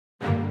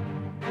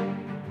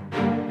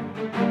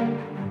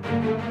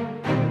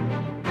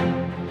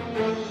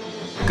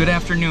Good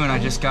afternoon. I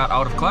just got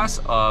out of class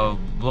a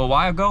little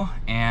while ago,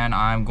 and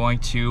I'm going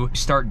to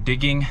start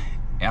digging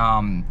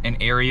an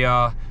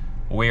area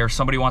where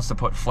somebody wants to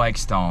put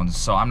flagstones.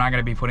 So I'm not going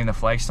to be putting the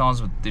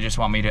flagstones, but they just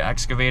want me to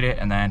excavate it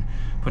and then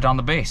put down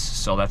the base.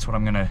 So that's what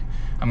I'm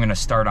gonna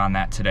start on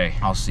that today.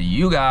 I'll see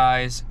you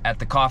guys at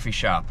the coffee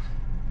shop,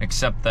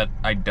 except that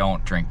I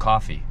don't drink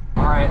coffee.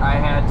 All right, I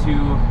had to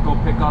go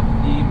pick up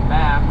the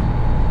map,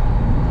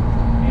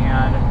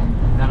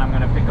 and then I'm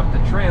gonna pick up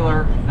the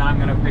trailer, then I'm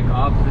gonna pick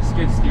up the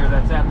skid steer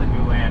that's at the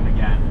new land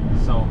again.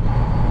 So,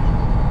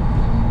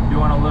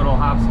 doing a little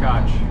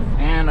hopscotch.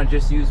 And I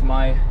just used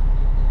my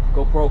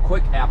GoPro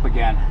Quick app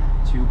again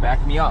to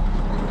back me up.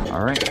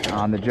 All right,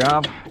 on the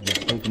job,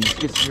 just taking the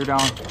skid steer down.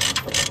 How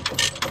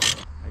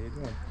you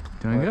doing?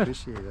 Doing good. I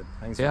appreciate it.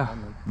 Thanks for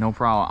coming. No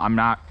problem. I'm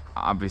not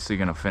obviously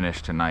gonna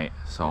finish tonight,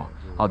 so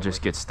I'll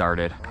just get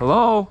started.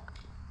 Hello?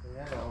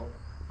 Hello.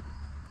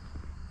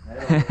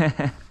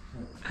 Hello.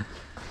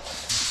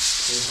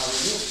 Say how you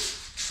do.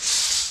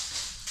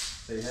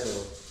 Say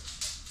hello.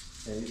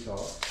 Can you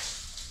talk?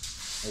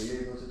 Are you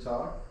able to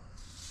talk?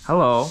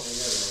 Hello.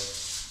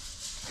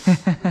 Say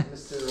hello.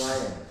 Mr.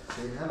 Ryan.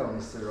 Say hello,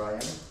 Mr.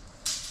 Ryan.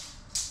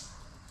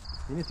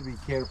 You need to be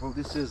careful.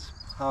 This is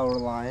power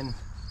line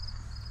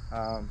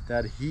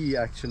that he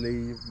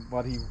actually,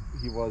 what he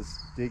was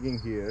digging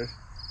here,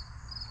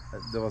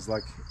 there was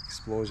like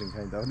explosion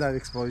kind of, not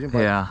explosion, but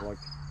like,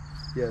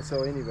 yeah,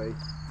 so anyway,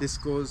 this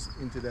goes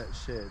into that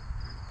shed,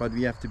 but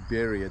we have to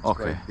bury it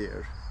right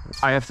there.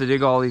 I have to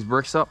dig all these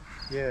bricks up?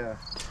 Yeah.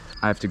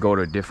 I have to go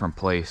to a different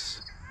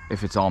place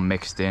if it's all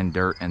mixed in,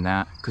 dirt and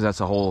that, because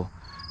that's a whole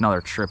another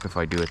trip if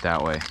I do it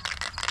that way.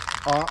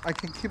 I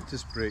can keep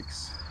these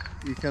bricks.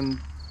 You can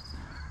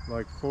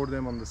like pour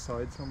them on the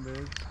side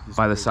somewhere.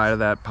 By the side of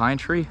that pine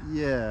tree?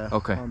 Yeah.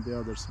 Okay. On the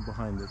other side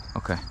behind it.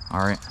 Okay. All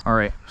right. All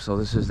right. So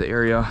this is the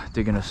area.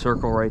 Digging a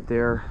circle right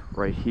there,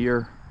 right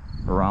here,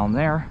 around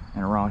there,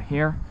 and around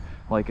here.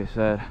 Like I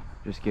said,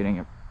 just getting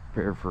it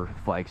prepared for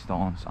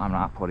flagstones. I'm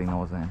not putting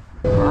those in.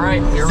 All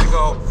right. Here we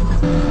go.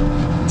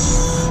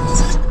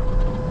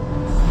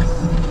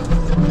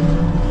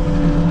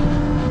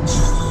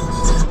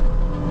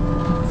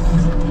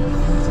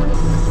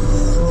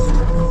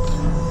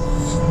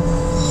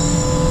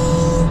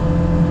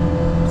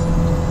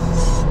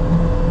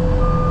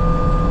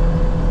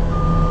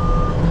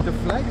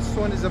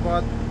 Is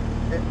about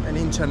an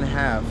inch and a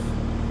half.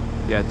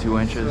 Yeah, 2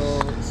 inches.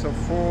 So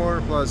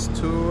 4 plus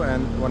 2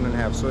 and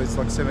 1.5. So it's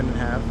like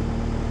 7.5.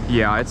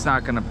 Yeah, it's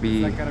not gonna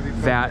be,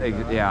 that.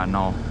 Yeah,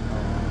 no.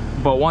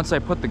 But once I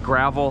put the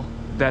gravel,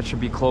 that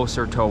should be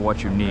closer to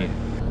what you need.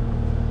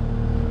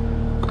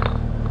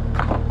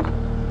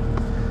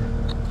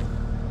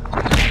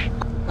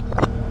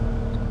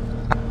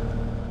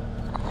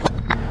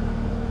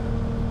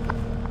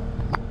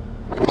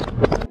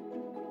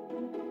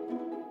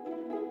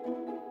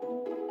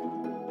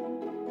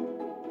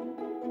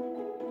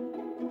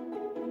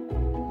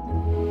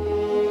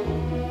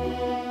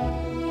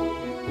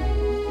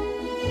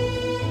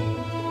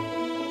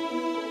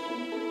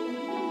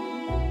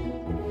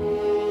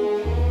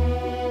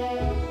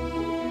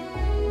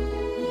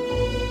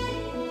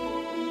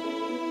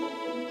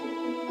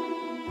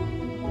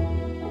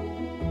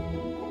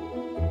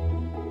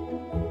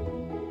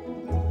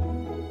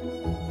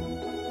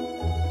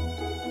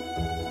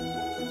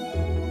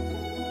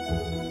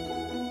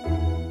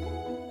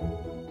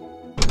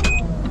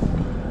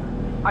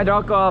 I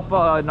dug up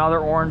another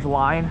orange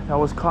line that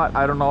was cut.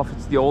 I don't know if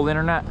it's the old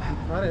internet. You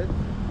cut it?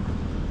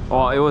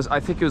 Well, it was. I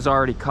think it was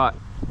already cut.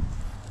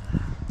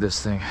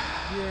 This thing.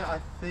 Yeah, I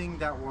think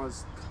that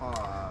was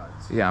cut.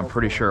 Yeah, I'm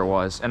pretty sure it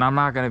was. And I'm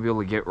not gonna be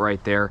able to get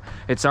right there.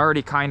 It's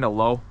already kind of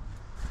low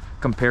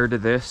compared to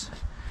this,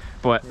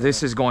 but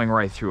this is going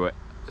right through it.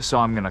 So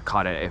I'm gonna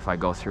cut it if I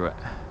go through it.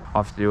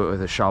 I'll have to do it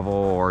with a shovel,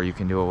 or you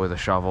can do it with a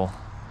shovel.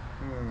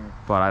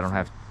 But I don't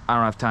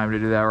have time to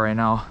do that right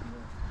now.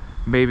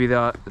 Maybe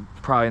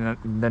probably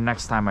the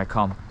next time I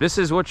come. This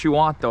is what you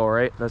want though,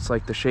 right? That's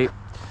like the shape.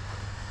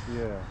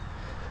 Yeah.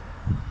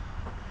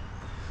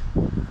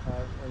 And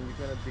you're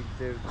gonna dig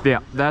there. Yeah,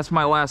 that's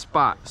my last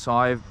spot. So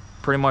I've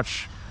pretty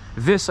much,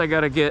 this I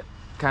gotta get,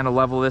 kind of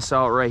level this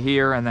out right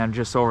here and then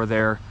just over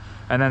there.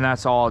 And then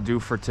that's all I'll do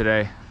for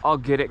today. I'll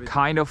get it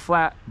kind of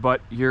flat,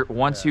 but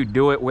once you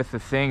do it with the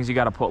things, you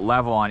gotta put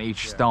level on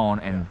each stone,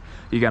 and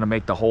you gotta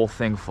make the whole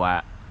thing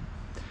flat.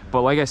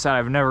 But like I said,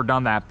 I've never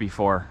done that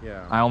before.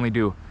 Yeah. I only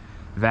do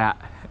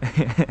that.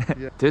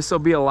 This will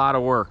be a lot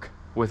of work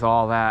with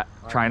all that,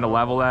 trying to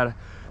level that.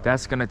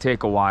 That's gonna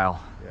take a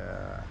while.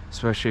 Yeah.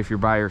 Especially if you're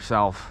by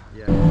yourself.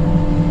 Yeah.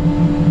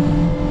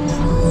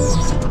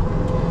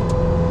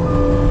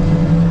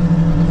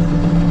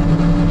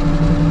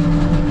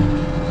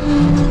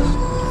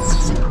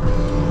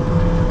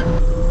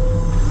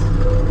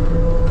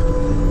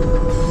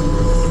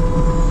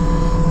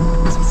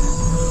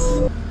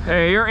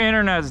 Hey, your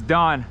internet's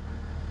done.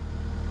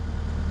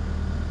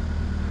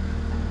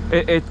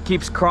 It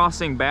keeps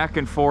crossing back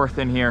and forth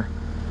in here,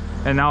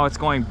 and now it's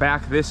going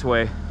back this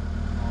way.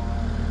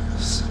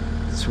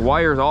 It's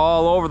wires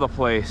all over the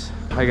place.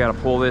 I gotta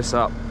pull this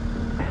up.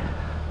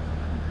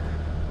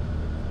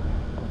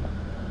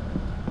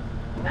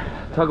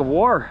 tug of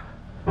war.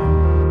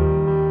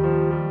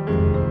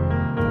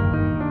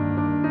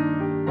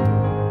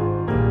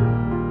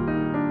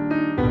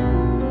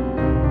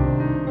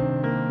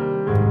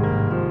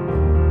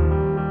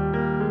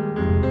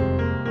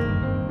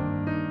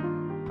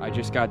 I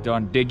just got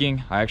done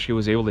digging. I actually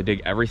was able to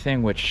dig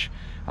everything, which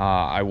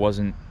I was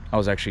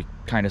actually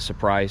kind of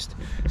surprised.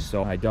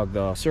 So I dug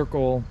the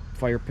circle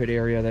fire pit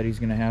area that he's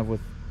gonna have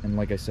with, and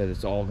like I said,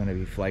 it's all gonna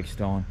be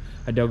flagstone.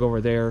 I dug over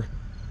there,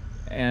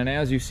 and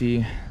as you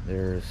see,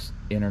 there's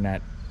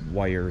internet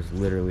wires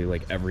literally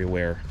like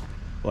everywhere.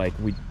 Like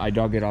I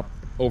dug it up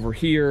over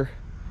here,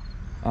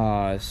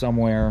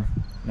 somewhere,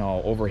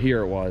 no, over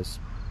here it was.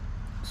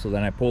 So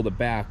then I pulled it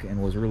back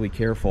and was really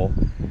careful.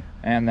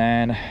 And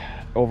then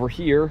over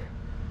here,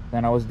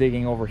 then I was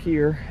digging over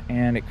here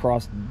and it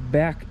crossed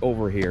back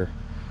over here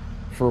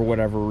for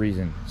whatever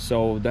reason.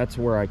 So that's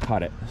where I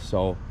cut it.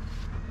 So,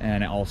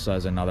 and it also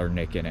has another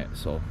nick in it.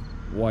 So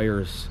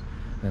wires,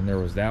 then there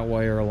was that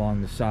wire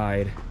along the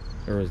side.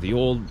 There was the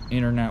old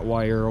internet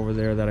wire over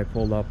there that I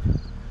pulled up.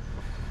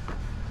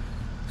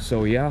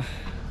 So yeah,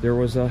 there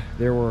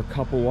were a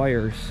couple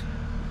wires,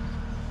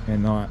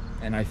 and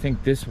I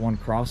think this one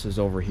crosses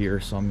over here.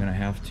 So I'm gonna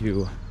have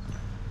to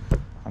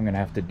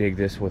dig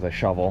this with a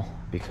shovel,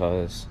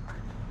 because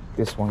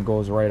this one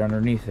goes right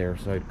underneath there,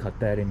 so I'd cut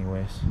that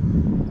anyways.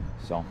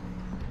 So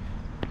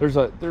there's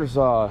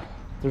a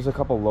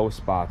couple low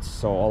spots,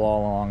 so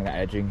all along the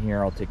edging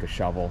here I'll take a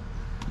shovel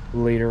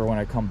later when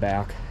I come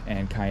back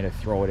and kind of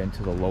throw it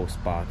into the low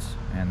spots,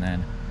 and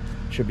then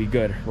should be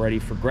good, ready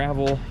for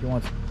gravel. He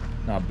wants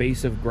a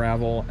base of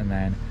gravel, and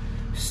then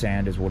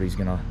sand is what he's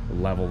gonna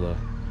level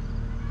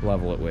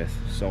it with.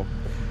 So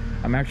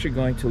I'm actually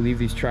going to leave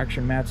these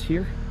traction mats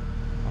here.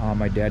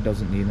 My dad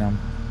doesn't need them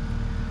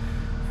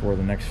for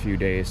the next few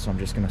days, so I'm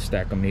just gonna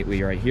stack them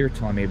neatly right here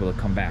till I'm able to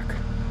come back.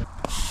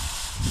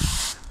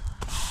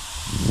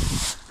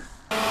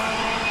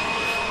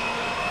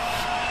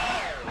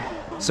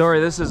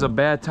 Sorry, this is a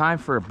bad time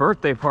for a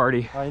birthday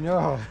party. I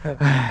know, but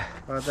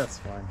that's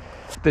fine.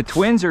 The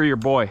twins or your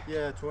boy?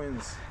 Yeah,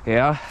 twins.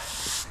 Yeah?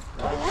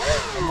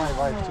 And my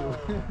wife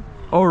too.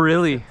 Oh,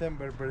 really?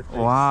 September birthdays.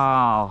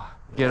 Wow.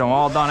 Get them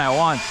all done at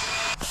once.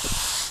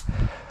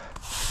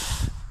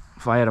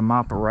 If I had to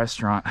mop a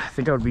restaurant, I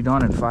think I would be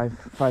done in five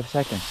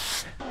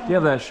seconds. Do you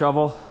have that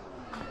shovel?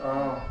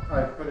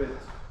 I put it.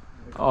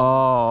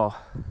 Oh,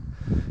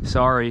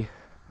 sorry.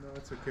 No,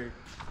 it's okay.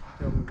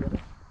 Tell me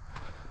what.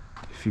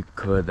 If you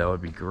could, that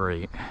would be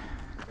great.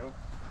 Go.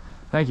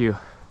 Thank you.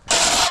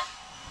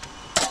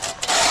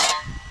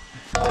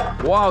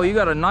 Wow, you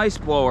got a nice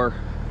blower.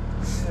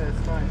 Yeah,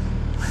 it's nice.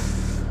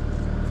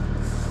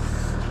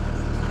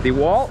 The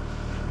wall?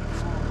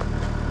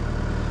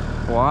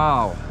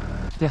 Wow.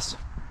 Yes.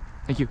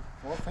 Thank you.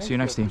 Well, thank See you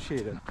next time.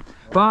 Appreciate it.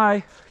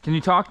 Bye. Can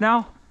you talk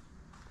now?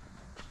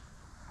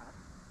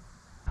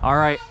 All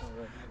right.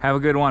 Have a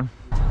good one.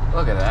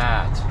 Look at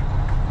that.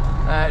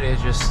 That is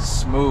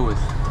just smooth.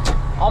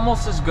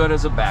 Almost as good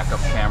as a backup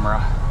camera.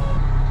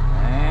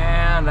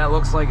 And that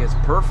looks like it's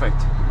perfect.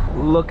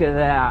 Look at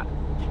that.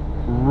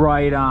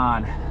 Right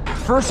on.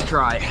 First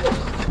try.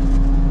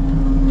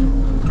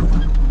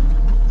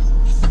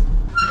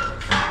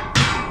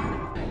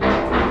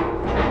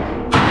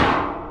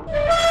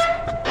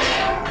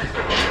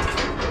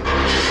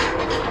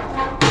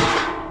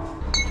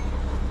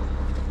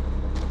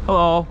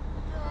 Hello.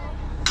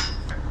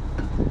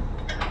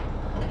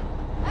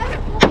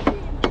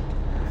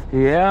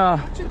 Yeah.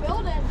 What you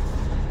building?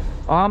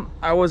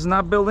 I was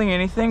not building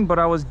anything, but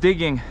I was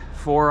digging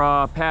for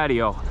a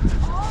patio.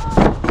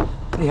 Oh.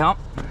 Yep.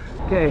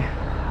 Okay,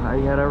 I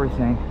got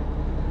everything.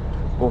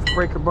 Both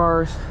breaker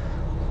bars.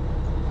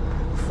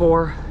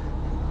 4.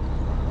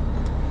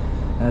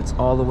 That's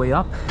all the way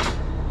up.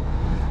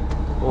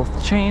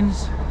 Both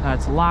chains.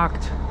 That's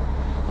locked.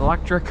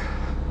 Electric.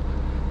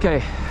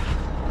 Okay.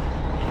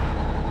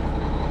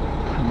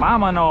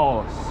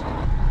 Vámonos.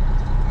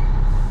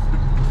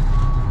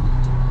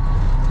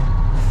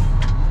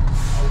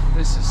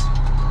 This is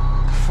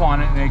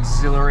fun and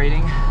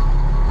exhilarating.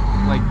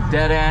 Like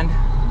dead end,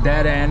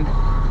 dead end,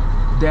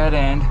 dead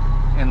end,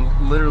 and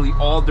literally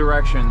all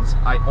directions.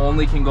 I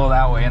only can go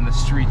that way, and the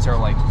streets are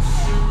like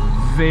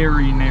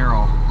very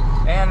narrow.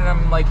 And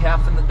I'm like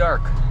half in the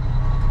dark.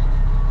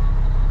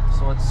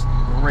 So it's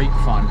great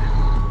fun.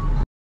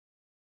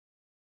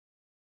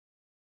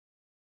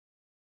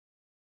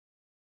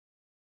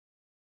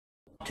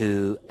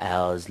 Two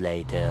hours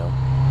later.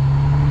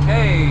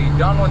 Okay,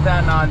 done with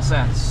that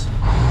nonsense.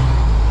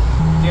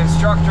 The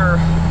instructor,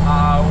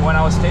 when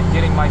I was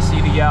getting my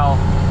CDL,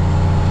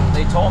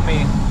 they told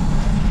me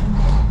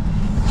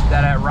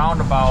that at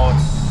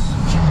roundabouts,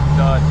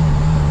 the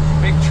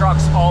big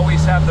trucks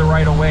always have the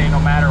right of way no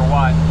matter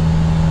what.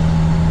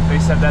 They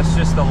said that's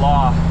just the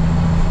law.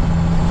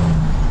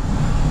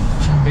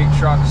 Big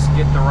trucks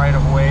get the right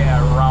of way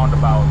at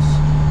roundabouts.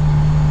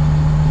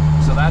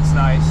 So that's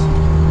nice.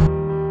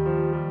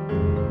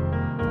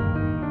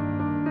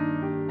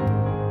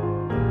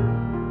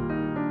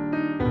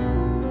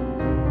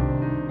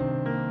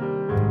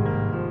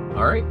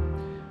 All right,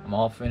 I'm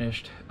all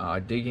finished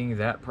digging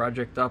that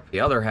project up. The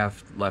other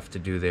half left to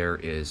do there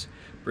is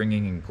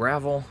bringing in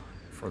gravel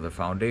for the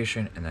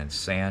foundation and then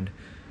sand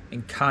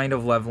and kind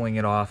of leveling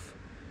it off.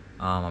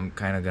 I'm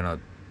kind of gonna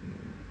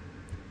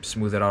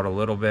smooth it out a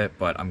little bit,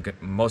 but I'm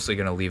mostly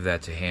gonna leave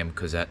that to him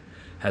because that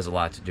has a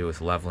lot to do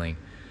with leveling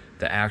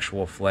the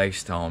actual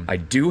flagstone. I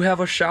do have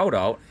a shout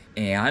out,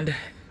 and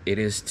it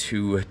is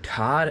to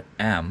Todd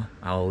M.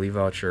 I'll leave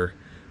out your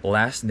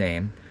last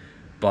name,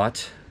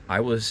 but I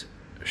was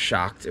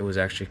shocked. It was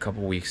actually a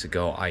couple weeks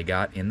ago. I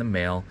got in the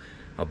mail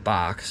a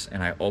box,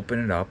 and I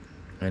opened it up,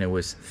 and it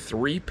was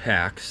 3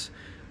 packs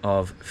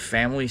of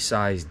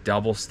family-sized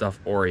double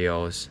stuffed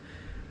Oreos,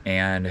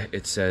 and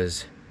it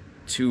says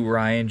to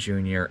Ryan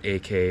Jr.,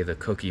 aka the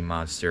Cookie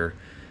Monster.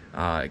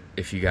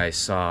 If you guys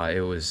saw,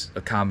 it was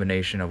a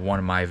combination of one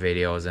of my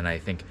videos and I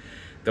think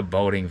the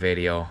boating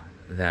video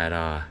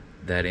that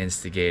that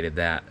instigated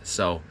that.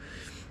 So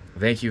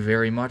thank you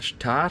very much,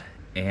 Todd,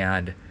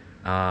 and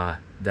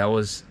that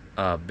was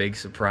a big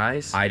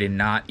surprise. I did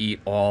not eat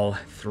all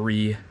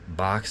 3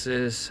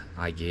 boxes.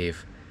 I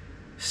gave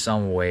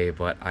some away,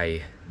 but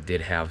I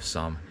did have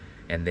some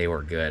and they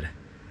were good.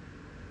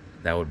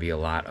 That would be a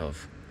lot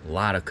of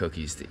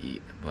cookies to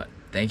eat. But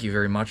thank you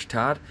very much,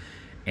 Todd,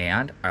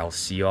 and I'll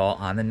see y'all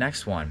on the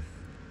next one.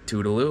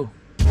 Toodaloo.